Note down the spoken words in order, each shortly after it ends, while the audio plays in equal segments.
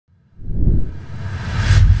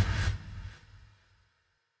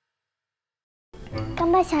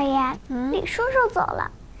了，小妍，李叔叔走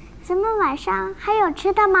了，咱们晚上还有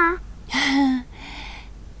吃的吗？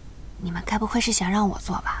你们该不会是想让我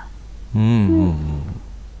做吧？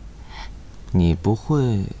你不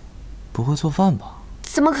会做饭吧？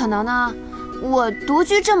怎么可能呢？我独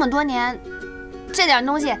居这么多年，这点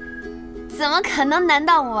东西怎么可能难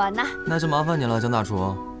到我呢？那就麻烦你了，江大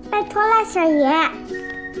厨。拜托了，小爷。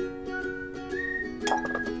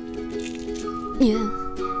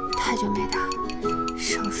太久没打，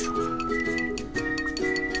生疏了。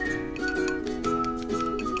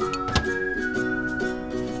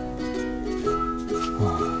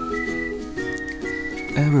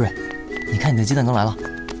哎，瑞瑞，你看你的鸡蛋羹来了。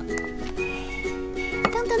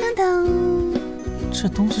噔噔噔噔，这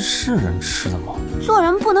东西是人吃的吗？做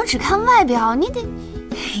人不能只看外表，你得……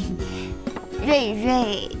瑞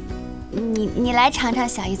瑞，你来尝尝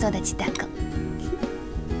小姨做的鸡蛋羹。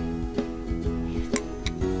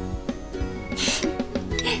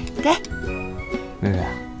给。瑞瑞，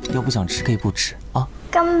要不想吃可以不吃啊。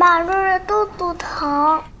干爸，瑞瑞肚子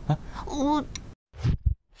疼。我